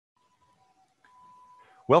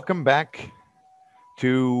Welcome back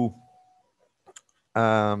to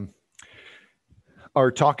our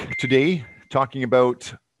talk today, talking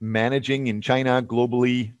about managing in China,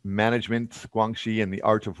 globally, management, Guanxi, and the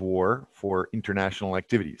art of war for international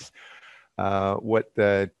activities. What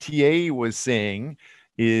the TA was saying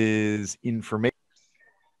is information.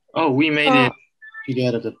 Oh, we made it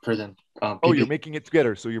together, the present. Oh, you're making it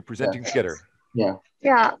together, so you're presenting together. Yeah.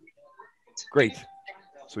 Yeah. Great.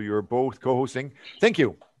 So you're both co-hosting. Thank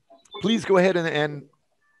you. Please go ahead and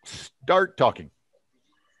start talking.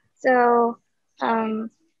 So,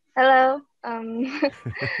 hello.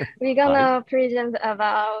 We're gonna present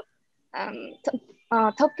about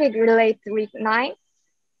topic related with 9.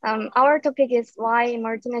 Our topic is why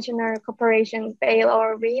multinational corporations fail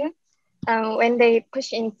or win when they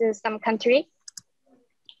push into some country.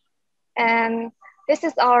 And this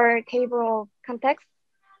is our table of context.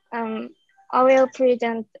 I will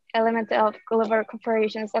present element of global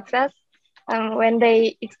corporation success when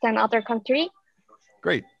they extend other country.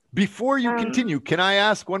 Great. Before you continue, can I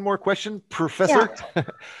ask one more question, Professor?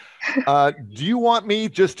 Yeah. Do you want me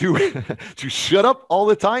just to shut up all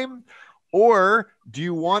the time? Or do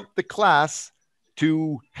you want the class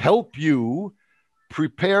to help you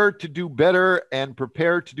prepare to do better and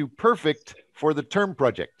prepare to do perfect for the term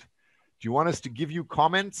project? Do you want us to give you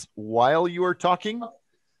comments while you are talking?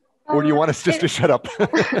 Or do you want us just to shut up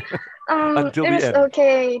until the end? It's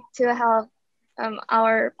okay to have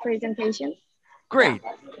our presentation. Great.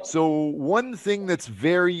 So one thing that's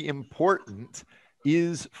very important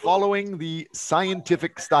is following the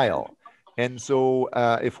scientific style. And so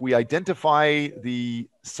if we identify the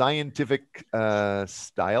scientific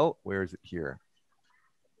style, where is it here?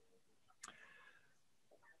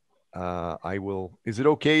 I will, is it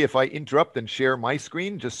okay if I interrupt and share my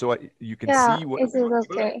screen just so you can see what? Yeah, it is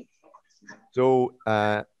okay. So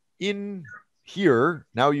in here,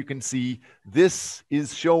 now you can see this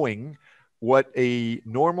is showing what a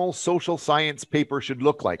normal social science paper should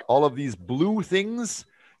look like. All of these blue things,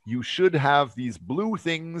 you should have these blue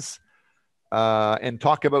things and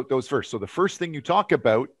talk about those first. So the first thing you talk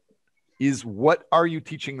about is what are you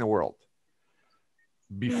teaching the world?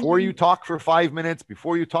 Before you talk for 5 minutes,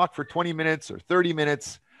 before you talk for 20 minutes or 30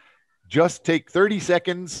 minutes, just take 30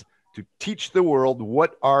 seconds to teach the world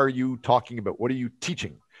what are you talking about? What are you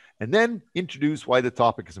teaching? And then introduce why the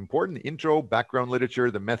topic is important, the intro, background literature,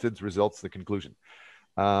 the methods, results, the conclusion.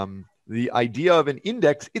 The idea of an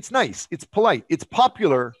index, it's nice, it's polite, it's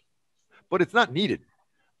popular, but it's not needed.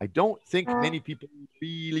 I don't think many people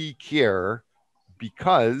really care,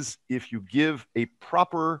 because if you give a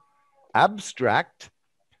proper abstract,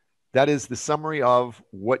 that is the summary of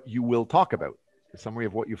what you will talk about, the summary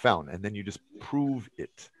of what you found, and then you just prove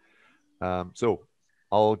it. So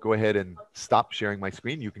I'll go ahead and stop sharing my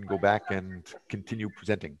screen. You can go back and continue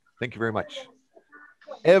presenting. Thank you very much.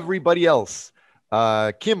 Everybody else,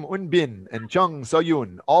 Kim Unbin and Chung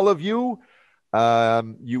Soyun, all of you,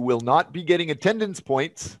 you will not be getting attendance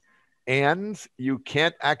points, and you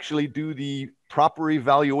can't actually do the proper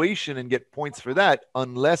evaluation and get points for that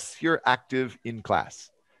unless you're active in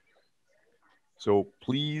class. So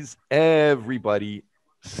please, everybody,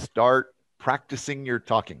 start practicing your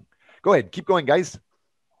talking. Go ahead, keep going, guys.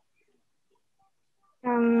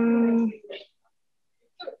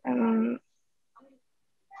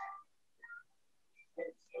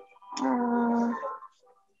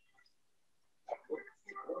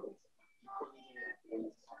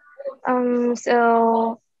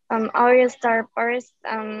 I will start first.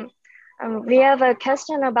 We have a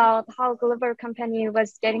question about how global company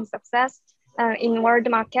was getting success in world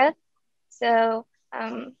market. So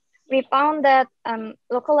we found that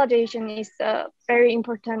localization is a very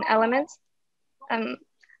important element.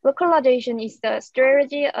 Localization is the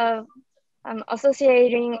strategy of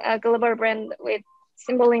associating a global brand with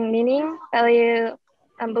symbolic meaning, value,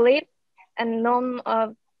 and belief, and norm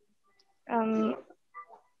of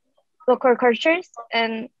local cultures.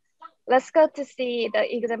 And let's go to see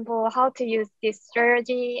the example how to use this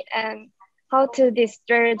strategy and how to this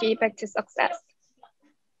strategy back to success.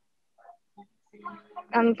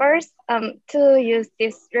 First, to use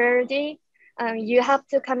this strategy, you have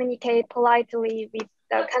to communicate politely with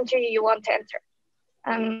the country you want to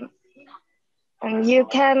enter. And you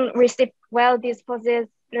can receive well-disposed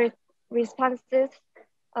responses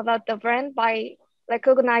about the brand by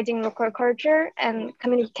recognizing local culture and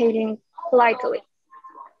communicating politely.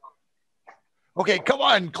 Okay, come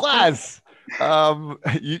on, class.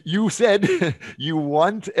 You said you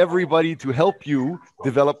want everybody to help you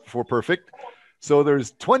develop for perfect. So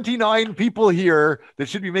there's 29 people here that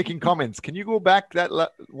should be making comments. Can you go back that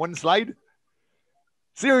one slide?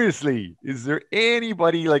 Seriously, is there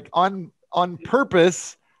anybody like on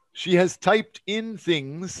purpose? She has typed in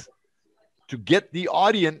things to get the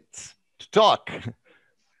audience to talk.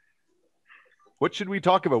 What should we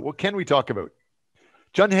talk about? What can we talk about?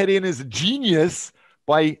 Chun Herin is a genius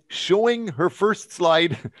by showing her first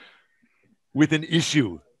slide with an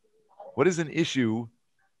issue. What is an issue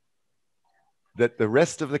that the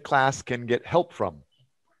rest of the class can get help from?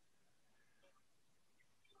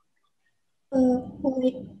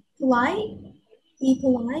 Polite. Be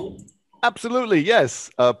polite. Absolutely,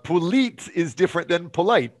 yes. Polite is different than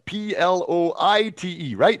polite.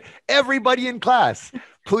 Ploite, right? Everybody in class,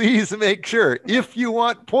 please make sure if you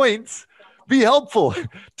want points, be helpful.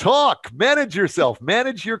 Talk, manage yourself,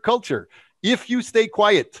 manage your culture. If you stay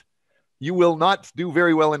quiet, you will not do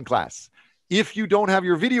very well in class. If you don't have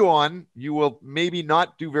your video on, you will maybe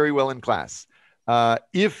not do very well in class.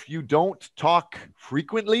 If you don't talk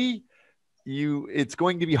frequently, it's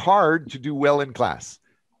going to be hard to do well in class.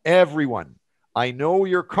 Everyone, I know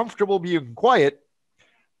you're comfortable being quiet,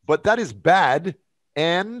 but that is bad.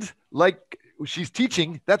 And like she's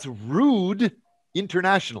teaching, that's rude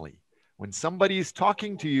internationally. When somebody is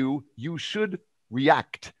talking to you, you should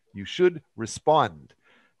react. You should respond.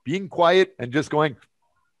 Being quiet and just going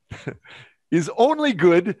is only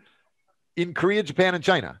good in Korea, Japan, and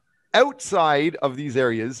China. Outside of these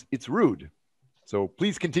areas, it's rude. So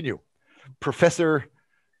please continue. Professor.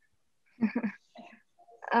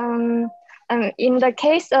 In the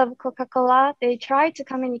case of Coca-Cola, they try to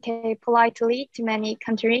communicate politely to many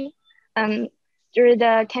countries through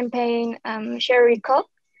the campaign Sherry Coke.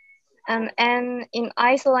 And in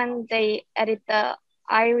Iceland, they added the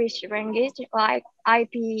Irish language like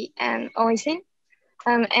IP and oisin.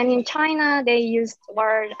 And in China, they used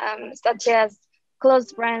words such as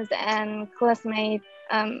close friends and classmates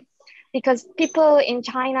because people in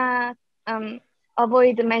China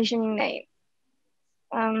avoid mentioning names.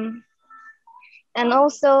 And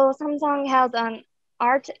also Samsung held an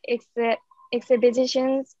art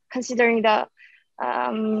exhibitions considering the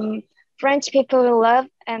French people love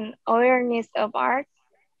and awareness of art.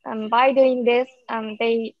 By doing this,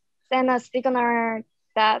 they sent a signal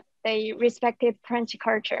that they respected French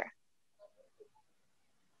culture.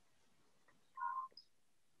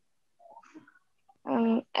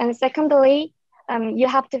 And secondly, you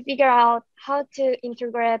have to figure out how to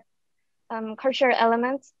integrate cultural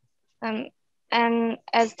elements. And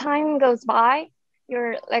as time goes by,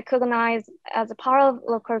 you're recognized as a part of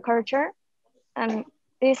local culture. And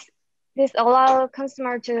this allows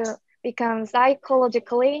consumer to become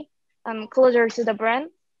psychologically closer to the brand.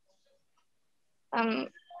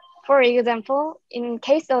 For example, in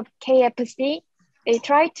case of KFC, they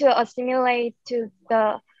try to assimilate to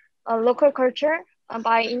the local culture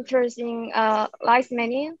by introducing a rice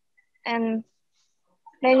menu and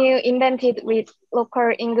menu invented with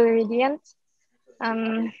local ingredients.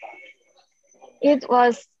 It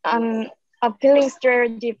was an appealing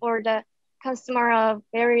strategy for the consumer of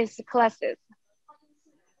various classes.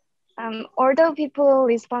 Although people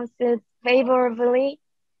responded favorably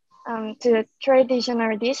to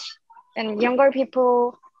traditional dish, and younger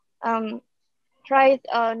people tried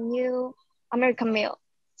a new American meal.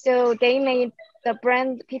 So they made the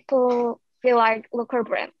brand people feel like local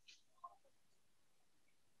brand.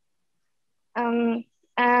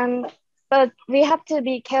 But we have to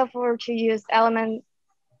be careful to use elements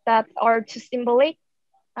that are too symbolic.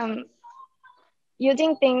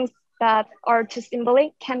 Using things that are too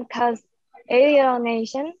symbolic can cause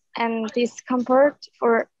alienation and discomfort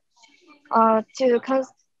to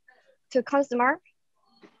consumer.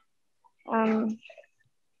 And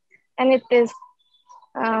it is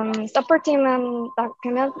supporting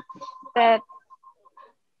document that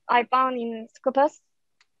I found in Scopus.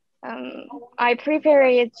 I prepare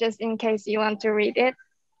it just in case you want to read it.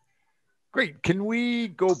 Great. Can we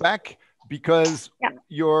go back? Because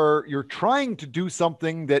you're trying to do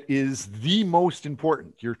something that is the most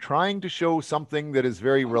important. You're trying to show something that is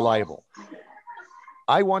very reliable.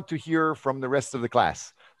 I want to hear from the rest of the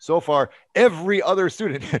class. So far, every other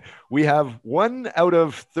student, we have 1 out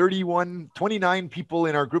of 29 people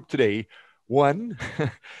in our group today. 1,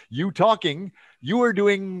 you talking, you are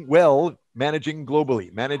doing well managing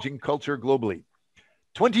globally, managing culture globally.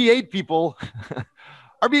 28 people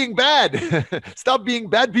are being bad. Stop being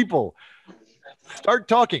bad people. Start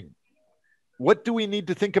talking. What do we need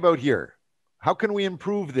to think about here? How can we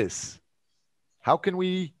improve this? How can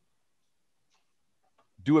we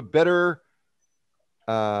do a better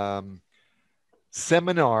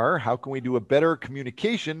seminar? How can we do a better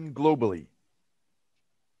communication globally?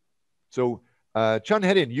 So Chun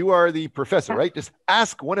Hedin, you are the professor, right? Just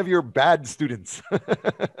ask one of your bad students.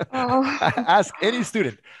 Ask any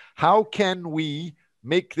student, how can we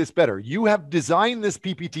make this better? You have designed this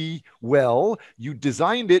PPT well. You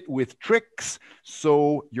designed it with tricks.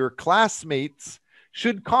 So your classmates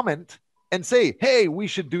should comment and say, hey, we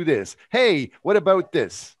should do this. Hey, what about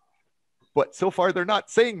this? But so far, they're not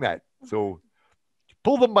saying that. So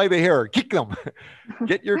pull them by the hair, kick them.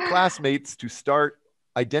 Get your classmates to start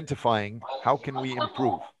identifying how can we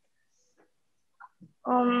improve.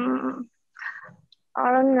 I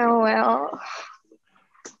don't know. Well,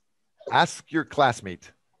 ask your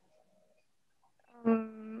classmate.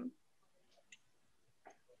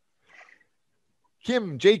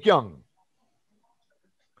 Kim Jae-kyung,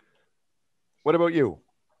 what about you?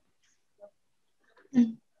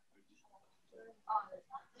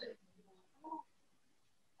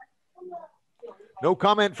 No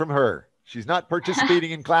comment from her. She's not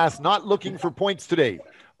participating in class, not looking for points today.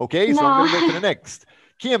 Okay, so I'm going to go to the next.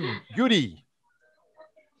 Kim, Yuri,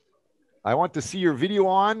 I want to see your video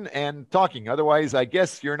on and talking. Otherwise, I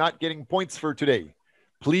guess you're not getting points for today.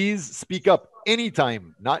 Please speak up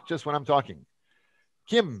anytime, not just when I'm talking.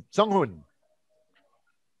 Kim Sung-hoon.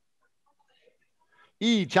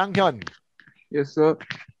 Lee Chang-hyun. Yes, sir.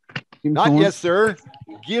 Not yes, sir.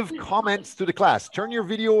 Give comments to the class. Turn your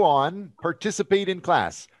video on. Participate in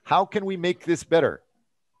class. How can we make this better?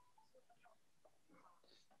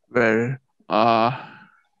 Well,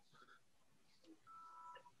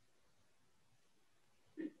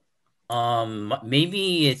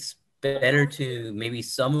 maybe it's better to maybe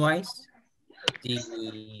summarize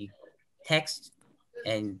the text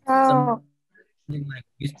and something like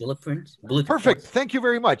use bullet points. Perfect. Thank you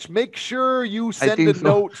very much. Make sure you send a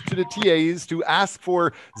note to the TAs to ask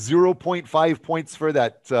for 0.5 points for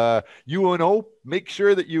that. UNO, make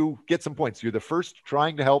sure that you get some points. You're the first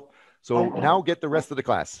trying to help. So now get the rest of the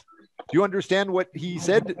class. Do you understand what he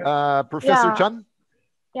said, Professor Chun?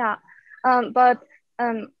 Yeah, but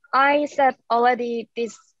I said already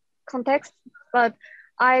this context, but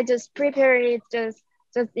I just prepare it just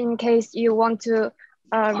in case you want to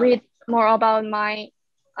read more about my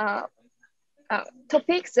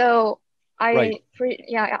topic. So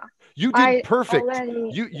you did perfect.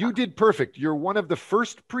 You did perfect. You're one of the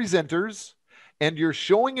first presenters and you're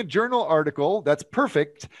showing a journal article. That's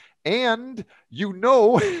perfect. And you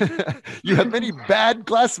know, you have many bad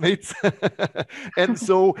classmates. And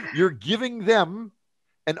so you're giving them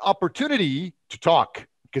an opportunity to talk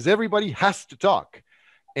because everybody has to talk.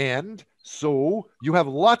 And so you have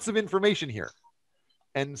lots of information here.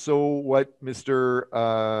 And so what Mr.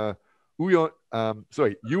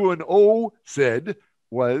 UNO said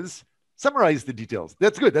was summarize the details.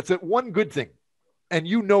 That's good. That's one good thing. And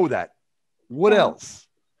you know that. What else?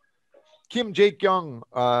 Kim Jae-kyung,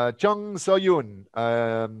 Chung So-yoon,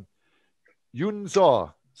 Yoon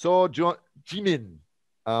So, Jimin.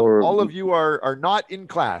 All of you are not in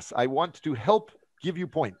class. I want to help give you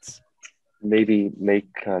points. Maybe make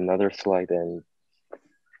another slide and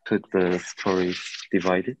put the stories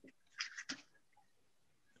divided.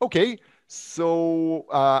 Okay, so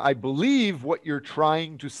I believe what you're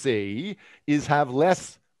trying to say is have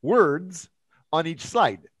less words on each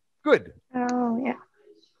slide. Good. Oh, yeah.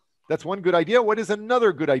 That's one good idea. What is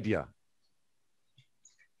another good idea?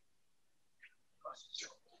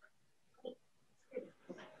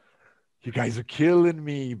 You guys are killing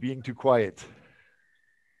me being too quiet.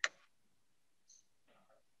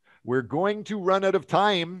 We're going to run out of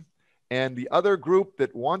time, and the other group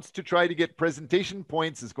that wants to try to get presentation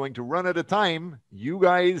points is going to run out of time. You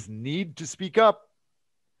guys need to speak up.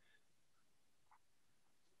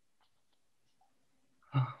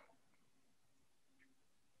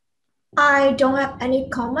 I don't have any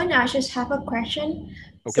comment. I just have a question.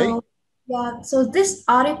 Okay. So this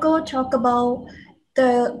article talk about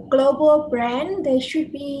the global brand. They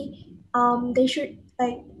should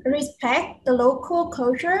like respect the local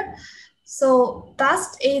culture. So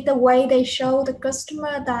that's the way they show the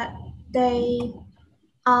customer that they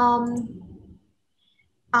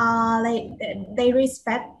like they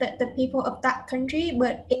respect the people of that country.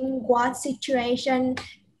 But in what situation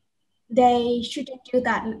they shouldn't do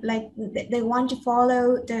that? Like they want to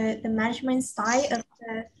follow the management style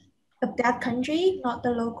of that country, not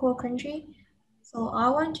the local country. So I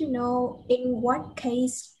want to know in what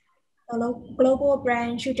case a global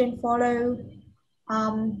brand shouldn't follow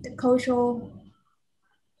the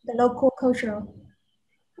local culture.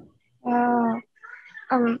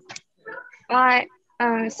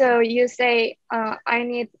 So you say I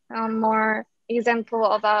need more example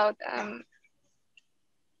about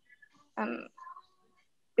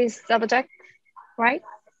this subject, right?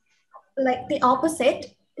 like the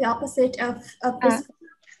opposite of this.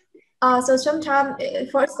 So sometimes,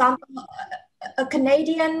 for example, a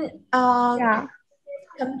Canadian Yeah.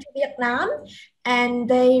 come to Vietnam and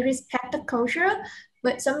they respect the culture,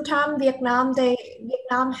 but sometimes Vietnam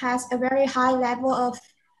has a very high level of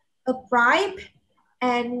bribe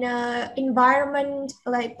and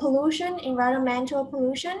environmental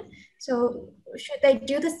pollution. So should they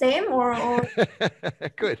do the same or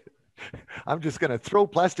Good. I'm just going to throw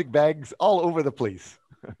plastic bags all over the place.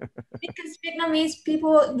 because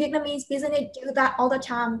Vietnamese business do that all the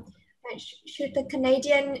time. Should the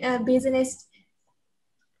Canadian business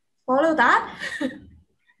follow that?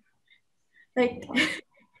 Like,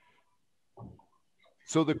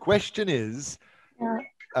 so the question is,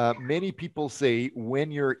 many people say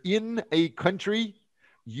when you're in a country,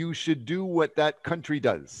 you should do what that country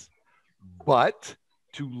does. But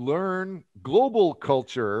to learn global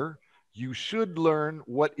culture, you should learn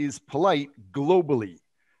what is polite globally.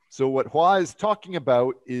 So what Hua is talking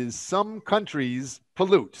about is some countries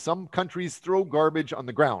pollute, some countries throw garbage on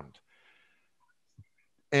the ground.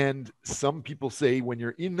 And some people say when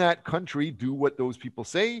you're in that country, do what those people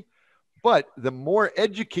say. But the more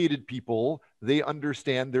educated people, they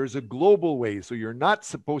understand there's a global way. So you're not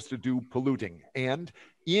supposed to do polluting. And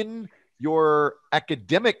in your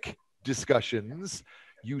academic discussions,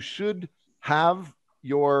 you should have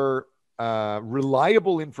your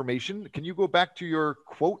reliable information. Can you go back to your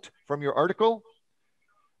quote from your article?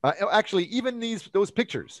 Actually, even those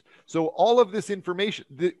pictures. So all of this information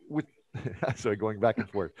with sorry, going back and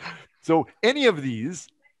forth. So any of these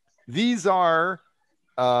are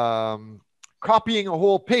copying a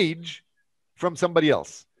whole page from somebody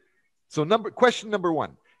else. So question number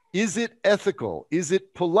one, is it ethical? Is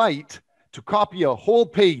it polite to copy a whole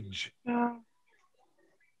page?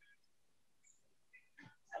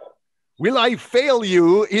 Will I fail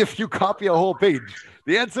you if you copy a whole page?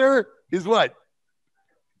 The answer is what?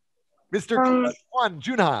 Mr. Kwan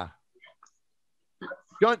Junha.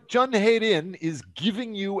 Jun Hae-in is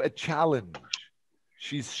giving you a challenge.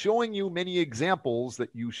 She's showing you many examples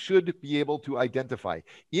that you should be able to identify.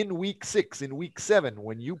 In week 6, in week 7,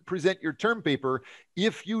 when you present your term paper,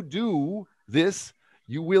 if you do this,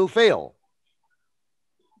 you will fail.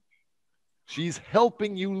 She's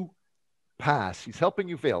helping you pass. She's helping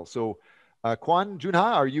you fail. So, Kwan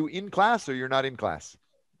Junha, are you in class or you're not in class?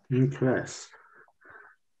 In class.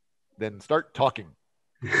 Then start talking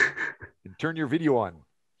and turn your video on.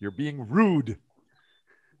 You're being rude.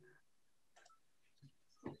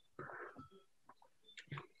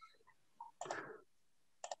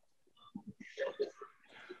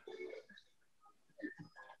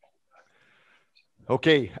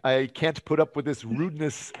 Okay, I can't put up with this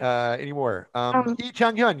rudeness anymore. Yi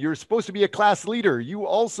Chang-hyun, you're supposed to be a class leader. You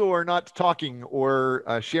also are not talking or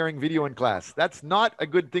sharing video in class. That's not a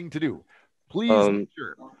good thing to do. Please make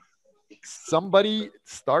sure. Somebody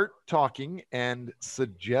start talking and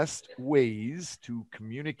suggest ways to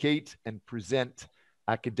communicate and present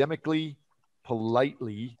academically,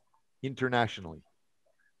 politely, internationally.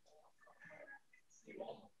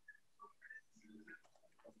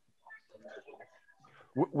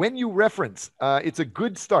 When you reference, it's a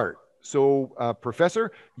good start. So,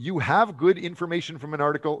 professor, you have good information from an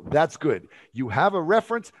article. That's good. You have a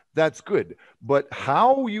reference. That's good. But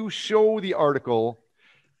how you show the article,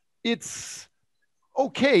 it's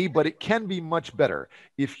okay, but it can be much better.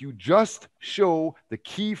 If you just show the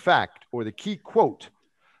key fact or the key quote,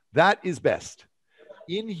 that is best.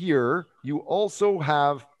 In here, you also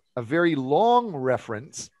have a very long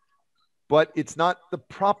reference, but it's not the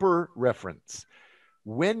proper reference.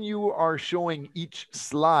 When you are showing each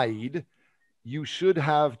slide, you should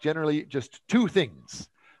have generally just two things: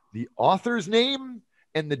 the author's name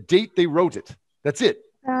and the date they wrote it. That's it.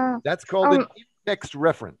 That's called an in-text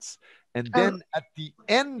reference. And then at the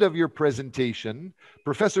end of your presentation,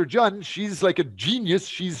 Professor Jun, she's like a genius.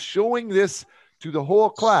 She's showing this to the whole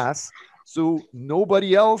class, so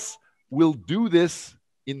nobody else will do this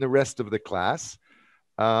in the rest of the class.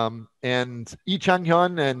 And Yi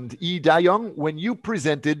Chang-hyun and Yi Da-young, when you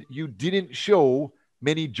presented, you didn't show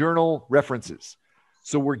many journal references.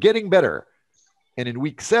 So we're getting better. And in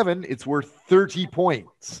week 7, it's worth 30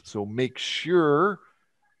 points. So make sure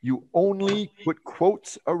you only put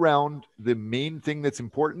quotes around the main thing that's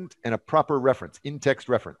important and a proper reference, in-text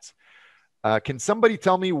reference. Can somebody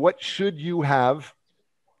tell me what should you have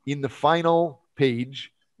in the final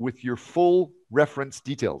page with your full reference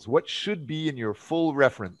details? What should be in your full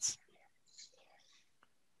reference?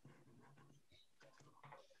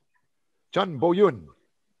 Chun Bo-yun.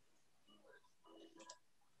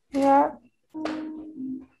 Yeah.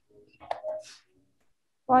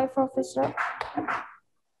 Why, Professor?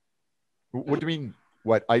 What do you mean?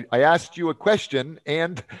 What? I asked you a question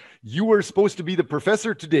and you were supposed to be the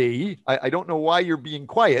professor today. I don't know why you're being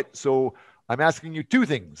quiet. So I'm asking you two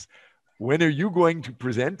things. When are you going to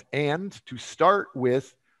present? And to start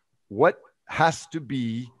with, what has to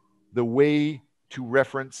be the way to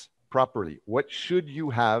reference properly? What should you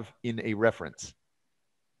have in a reference?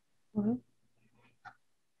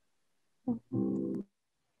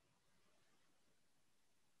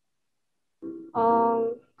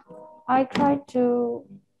 I tried to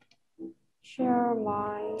share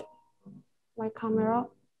my camera,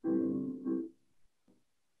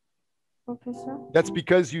 Professor. That's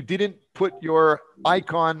because you didn't put your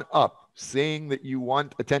icon up saying that you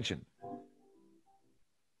want attention.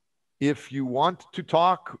 If you want to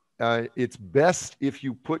talk, it's best if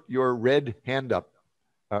you put your red hand up.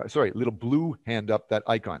 Little blue hand up, that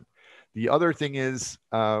icon. The other thing is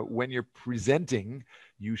when you're presenting,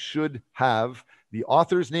 you should have the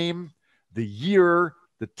author's name, the year,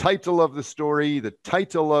 the title of the story, the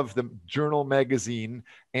title of the journal magazine,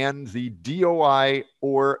 and the DOI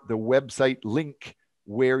or the website link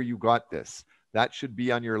where you got this. That should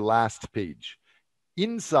be on your last page.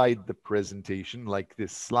 Inside the presentation, like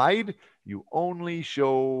this slide, you only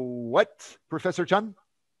show what, Professor Chan?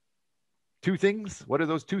 Two things. What are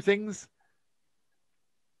those two things?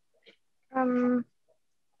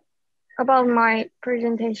 About my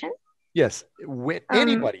presentation? Yes, when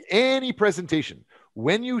anybody, any presentation,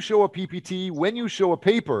 when you show a PPT, when you show a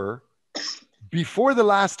paper, before the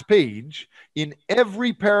last page, in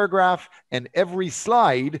every paragraph and every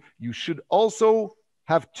slide, you should also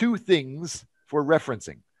have two things for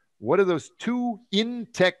referencing. What are those two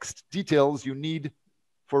in-text details you need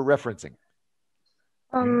for referencing?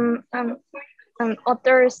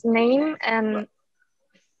 Author's name and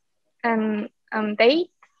date.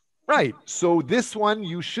 Right. So this one,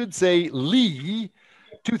 you should say Lee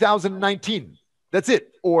 2019. That's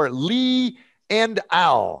it. Or Lee and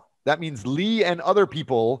Al. That means Lee and other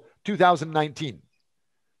people 2019.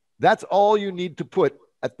 That's all you need to put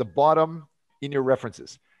at the bottom in your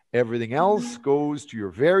references. Everything else goes to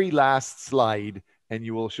your very last slide and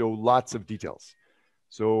you will show lots of details.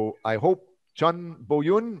 So I hope, Chun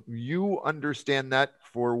Boyun, you understand that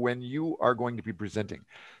for when you are going to be presenting.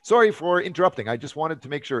 Sorry for interrupting. I just wanted to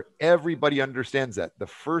make sure everybody understands that. The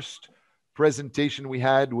first presentation we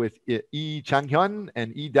had with Yi Changhyun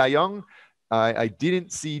and Yi Dayoung, I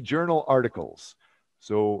didn't see journal articles.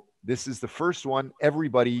 So this is the first one.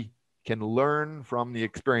 Everybody can learn from the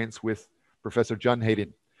experience with Professor Jun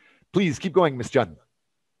Haydin. Please keep going, Ms. Jun.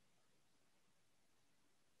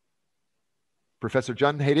 Professor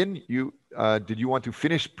Jun Haydin, did you want to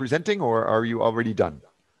finish presenting or are you already done?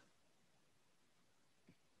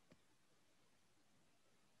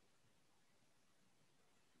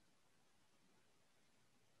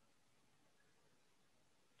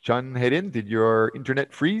 Jun Haydin, did your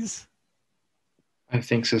internet freeze? I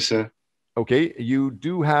think so, sir. Okay, you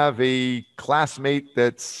do have a classmate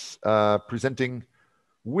that's presenting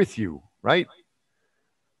with you, right?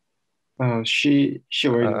 She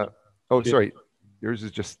already. Sorry. Yours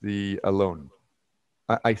is just the alone.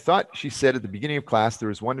 I thought she said at the beginning of class there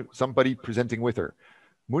was somebody presenting with her.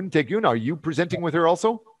 Moon Tae-gyun, are you presenting with her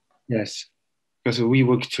also? Yes, because we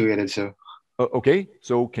work together, so. Okay,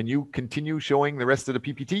 so can you continue showing the rest of the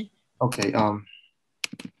PPT? Okay.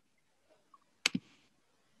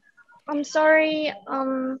 I'm sorry.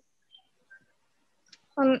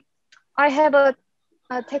 I have a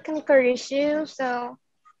technical issue, so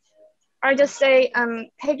I'll just say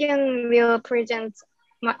Taegyun will present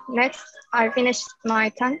next. I finished my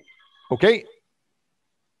turn. Okay.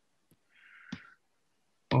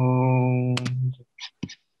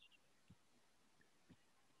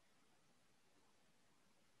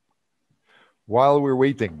 While we're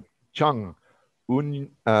waiting, Chung,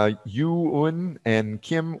 Yu Un, and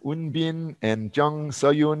Kim Un Bin, and Jung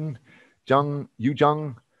Seoyun, Jung Yu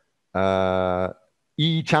Jung,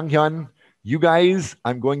 Yi Changhyun, you guys,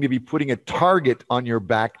 I'm going to be putting a target on your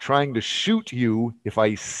back, trying to shoot you if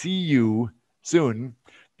I see you soon,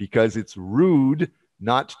 because it's rude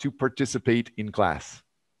not to participate in class.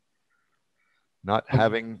 Not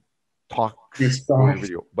having talks for your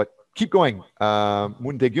video. But keep going,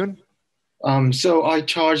 Moon Tae-gyun. So I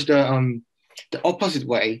charged the opposite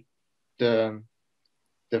way, the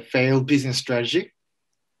failed business strategy.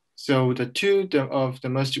 So the two of the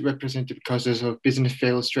most representative causes of business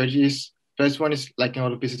failed strategies. First one is lacking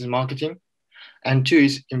all of business marketing, and two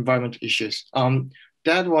is environmental issues.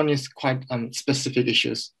 That one is quite specific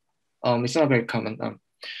issues. It's not very common. Why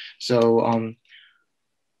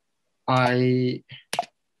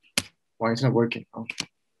it's not working?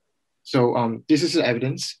 So this is the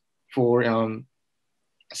evidence for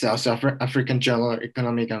South African Journal of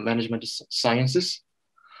Economic and Management Sciences.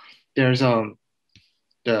 There's the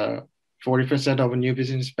 40% of new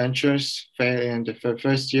business ventures fail in the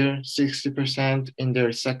first year, 60% in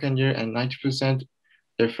their second year, and 90%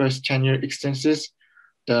 their first 10-year extenses.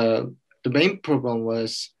 The main problem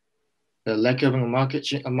was the lack of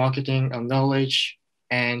marketing knowledge,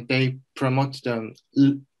 and they promote the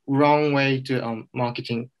wrong way to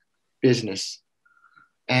marketing business.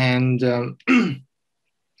 And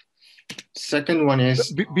second one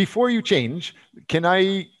is... Before you change, can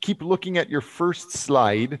I keep looking at your first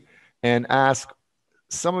slide and ask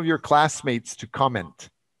some of your classmates to comment?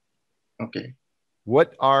 Okay.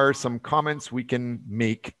 What are some comments we can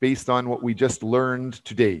make based on what we just learned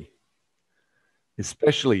today?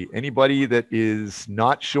 Especially anybody that is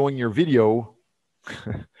not showing your video,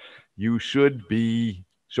 you should be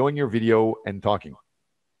showing your video and talking.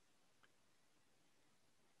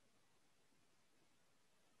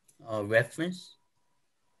 Reference?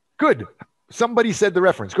 Good. Somebody said the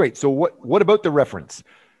reference. Great. So what about the reference?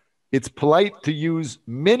 It's polite to use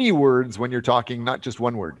many words when you're talking, not just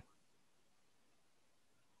one word.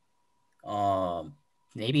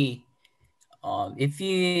 Maybe if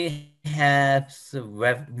you have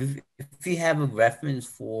a reference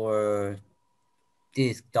for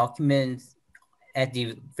this document at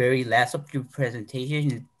the very last of your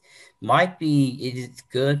presentation, it is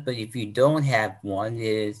good, but if you don't have one,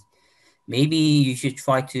 maybe you should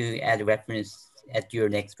try to add a reference at your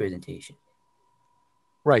next presentation.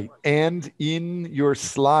 Right. And in your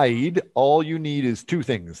slide, all you need is two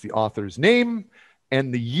things: the author's name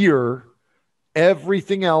and the year.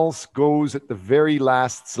 Everything else goes at the very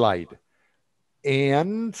last slide.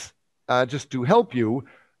 And just to help you,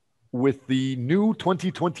 with the new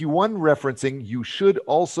 2021 referencing, you should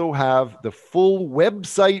also have the full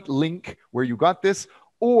website link where you got this,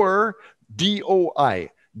 or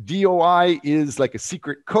DOI. DOI is like a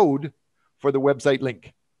secret code for the website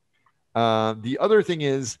link. The other thing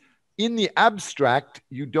is, in the abstract,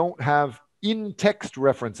 you don't have in-text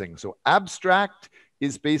referencing. So abstract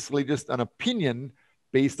is basically just an opinion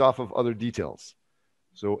based off of other details.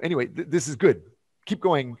 So anyway, this is good. Keep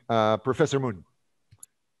going, Professor Moon.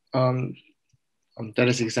 That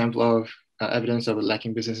is an example of evidence of a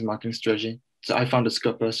lacking business and marketing strategy. So I found the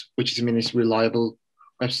Scopus, which is a most reliable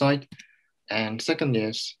website. And second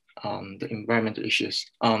is the environmental issues.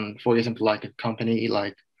 For example, like a company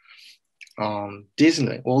like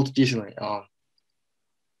Disney, Walt Disney.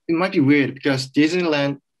 It might be weird because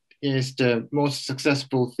Disneyland is the most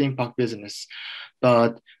successful theme park business.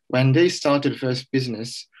 But when they started the first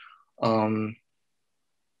business,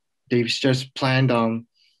 they just planned on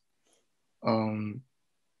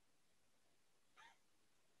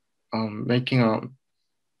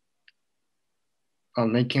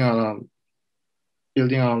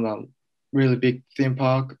building a really big theme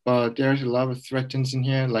park, but there's a lot of threats in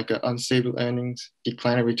here, like unstable earnings,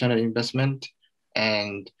 decline of return on investment,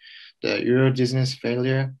 and the Euro business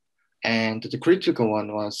failure. And the critical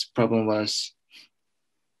problem was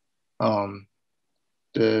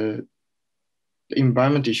the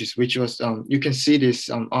environment issues, which was you can see this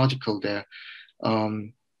article there.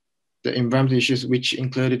 The environmental issues, which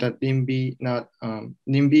included that NIMBY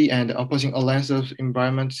and opposing alliance of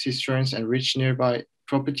environment historians and rich nearby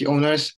property owners